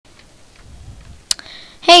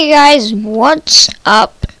Hey guys, what's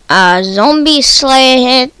up? Zombie Slayer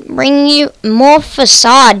here, bringing you more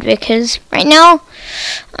Facade, because right now,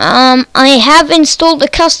 I have installed the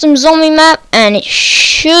custom zombie map, and it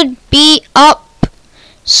should be up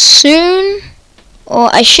soon, or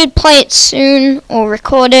I should play it soon, or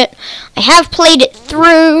record it. I have played it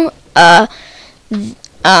through, I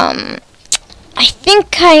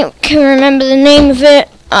think I can remember the name of it.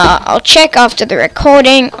 I'll check after the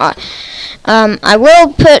recording. I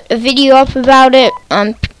will put a video up about it.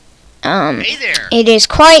 Hey there. It is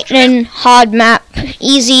quite an hard map,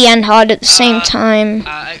 easy and hard at the same time.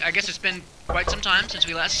 I guess it's been quite some time since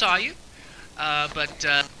we last saw you.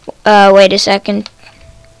 Wait a second.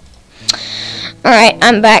 Alright,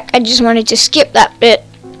 I'm back. I just wanted to skip that bit.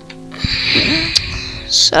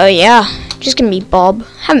 So yeah, just gonna be Bob.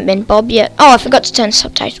 Haven't been Bob yet. Oh, I forgot to turn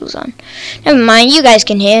subtitles on. Never mind, you guys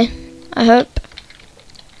can hear, I hope.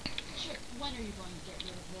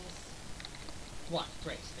 What?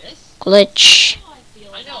 Grace, this? Glitch.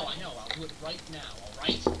 I know. I'll do it right now,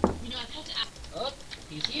 alright? You know, I've had to ask. Oh,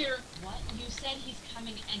 he's here. What? You said he's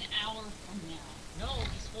coming an hour from now. No,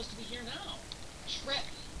 he's supposed to be here now. Trip.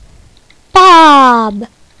 Bob!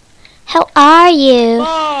 How are you?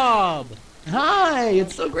 Bob! Hi,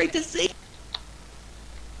 it's so great to see you.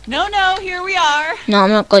 No, here we are. No, I'm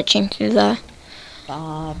not glitching through that.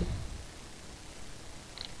 Bob.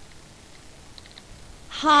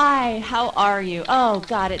 Hi, how are you? Oh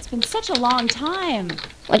God, it's been such a long time.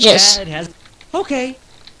 Watch this. Dad has... Okay.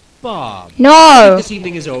 Bob. No! This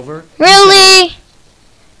evening is over. Really?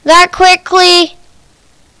 That quickly?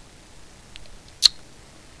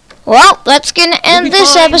 Well, that's gonna end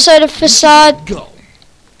this fine. episode of Facade. Go.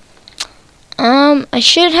 I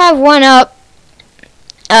should have one up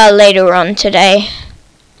later on today.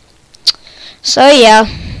 So yeah,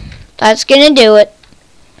 that's gonna do it.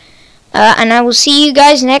 And I will see you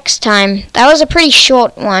guys next time. That was a pretty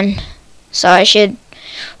short one, so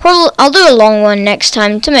I'll do a long one next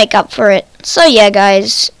time to make up for it. So yeah,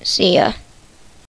 guys, see ya.